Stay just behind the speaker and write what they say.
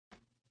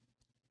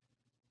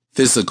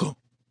Physical.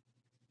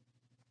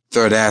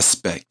 Third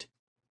aspect.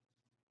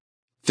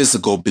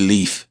 Physical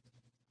belief.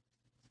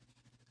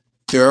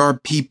 There are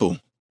people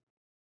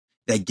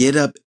that get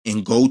up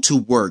and go to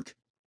work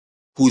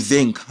who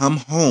then come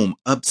home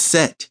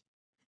upset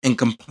and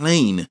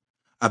complain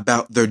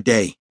about their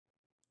day.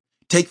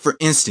 Take, for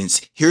instance,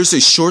 here's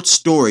a short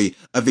story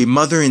of a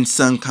mother and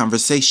son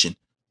conversation.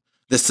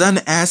 The son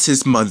asks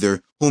his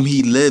mother, whom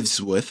he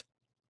lives with,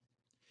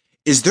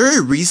 "Is there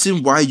a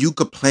reason why you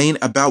complain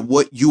about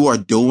what you are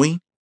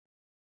doing?"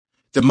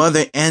 The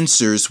mother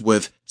answers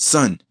with,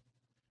 "Son,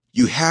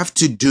 you have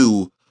to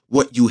do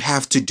what you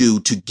have to do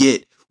to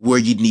get where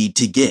you need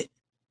to get."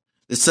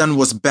 The son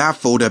was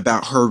baffled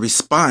about her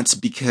response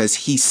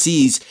because he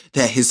sees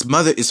that his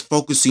mother is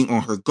focusing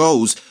on her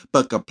goals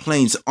but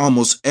complains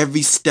almost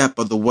every step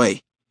of the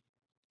way.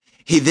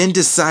 He then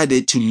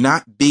decided to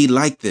not be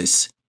like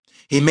this.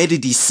 He made a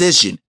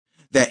decision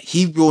that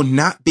he will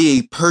not be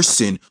a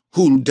person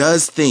who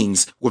does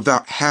things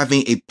without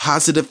having a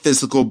positive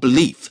physical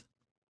belief,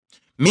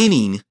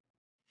 meaning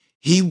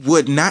he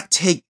would not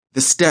take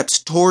the steps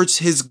towards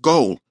his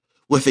goal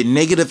with a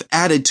negative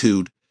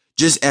attitude,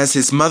 just as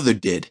his mother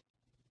did.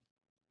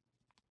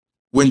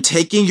 When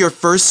taking your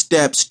first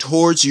steps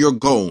towards your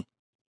goal,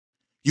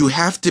 you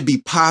have to be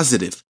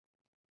positive.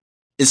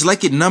 It's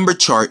like a number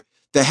chart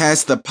that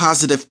has the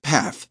positive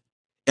path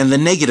and the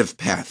negative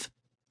path,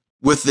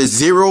 with the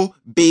 0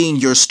 being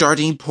your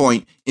starting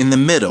point in the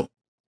middle.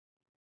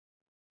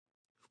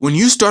 When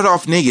you start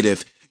off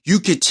negative, you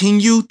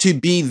continue to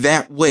be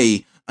that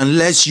way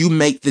unless you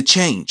make the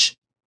change.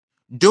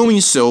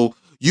 Doing so,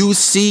 you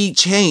see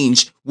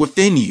change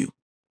within you.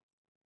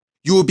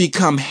 You will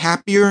become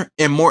happier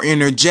and more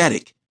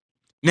energetic.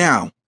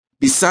 Now,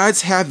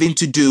 besides having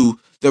to do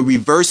the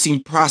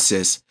reversing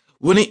process,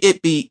 wouldn't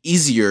it be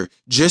easier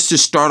just to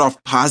start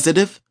off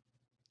positive?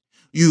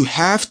 You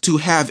have to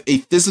have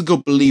a physical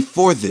belief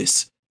for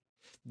this.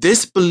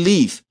 This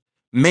belief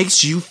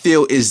makes you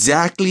feel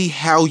exactly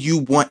how you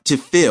want to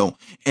feel,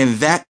 and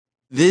that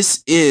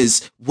this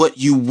is what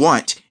you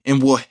want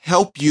and will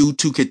help you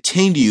to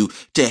continue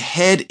to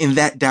head in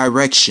that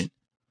direction.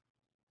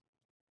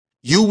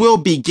 You will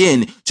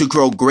begin to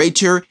grow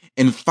greater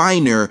and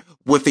finer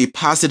with a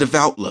positive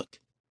outlook.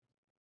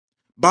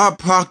 Bob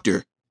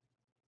Proctor,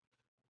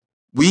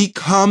 we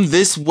come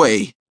this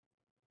way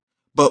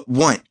but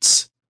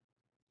once.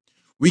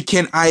 We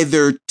can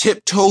either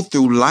tiptoe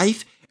through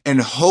life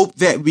and hope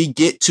that we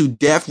get to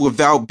death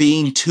without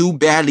being too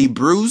badly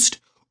bruised,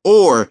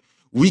 or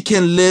we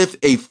can live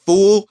a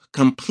full,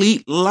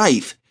 complete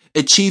life,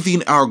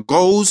 achieving our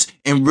goals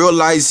and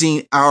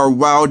realizing our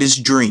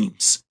wildest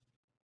dreams.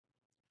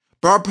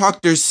 Bob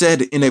Proctor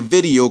said in a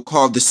video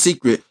called The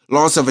Secret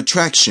Laws of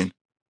Attraction,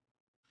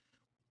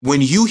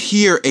 "When you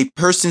hear a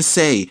person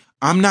say,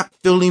 'I'm not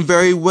feeling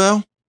very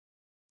well,'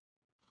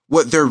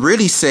 what they're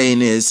really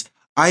saying is,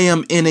 'I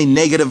am in a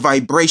negative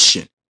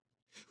vibration.'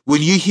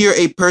 When you hear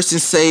a person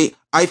say,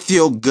 'I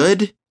feel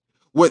good,'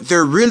 what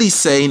they're really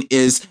saying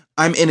is,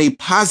 'I'm in a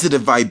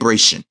positive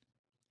vibration.'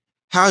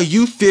 How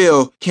you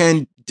feel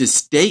can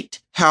dictate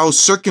how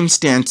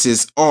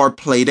circumstances are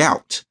played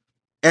out.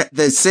 At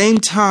the same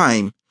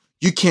time,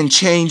 you can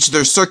change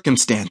their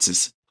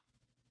circumstances."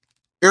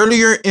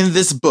 Earlier in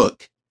this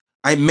book,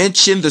 I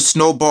mentioned the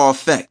snowball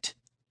effect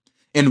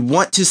and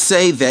want to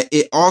say that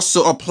it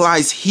also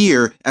applies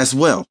here as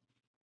well.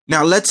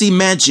 Now let's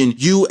imagine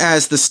you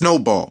as the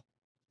snowball.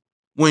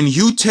 When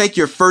you take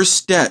your first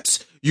steps,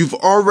 you've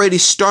already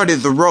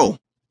started the roll.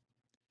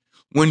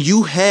 When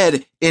you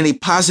head in a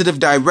positive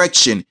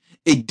direction,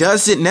 it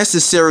doesn't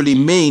necessarily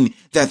mean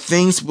that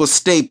things will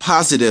stay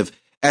positive,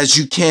 as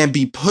you can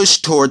be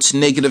pushed towards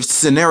negative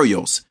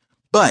scenarios.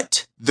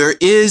 But there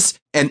is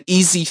an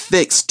easy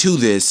fix to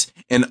this,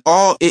 and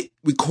all it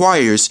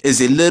requires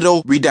is a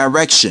little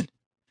redirection.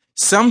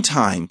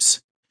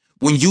 Sometimes,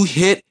 when you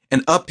hit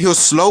an uphill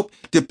slope,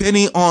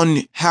 depending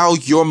on how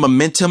your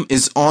momentum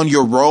is on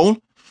your roll,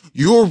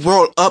 you'll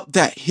roll up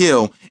that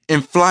hill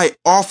and fly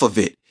off of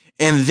it,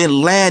 and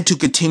then land to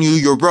continue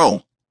your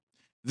roll.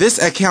 This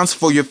accounts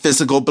for your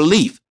physical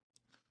belief.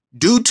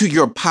 Due to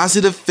your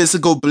positive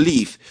physical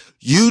belief,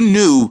 you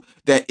knew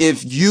that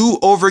if you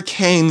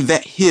overcame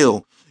that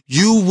hill,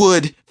 you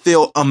would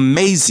feel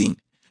amazing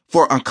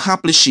for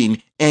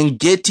accomplishing and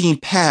getting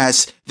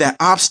past that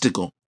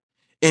obstacle,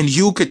 and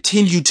you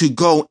continue to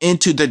go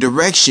into the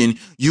direction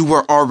you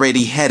were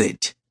already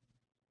headed.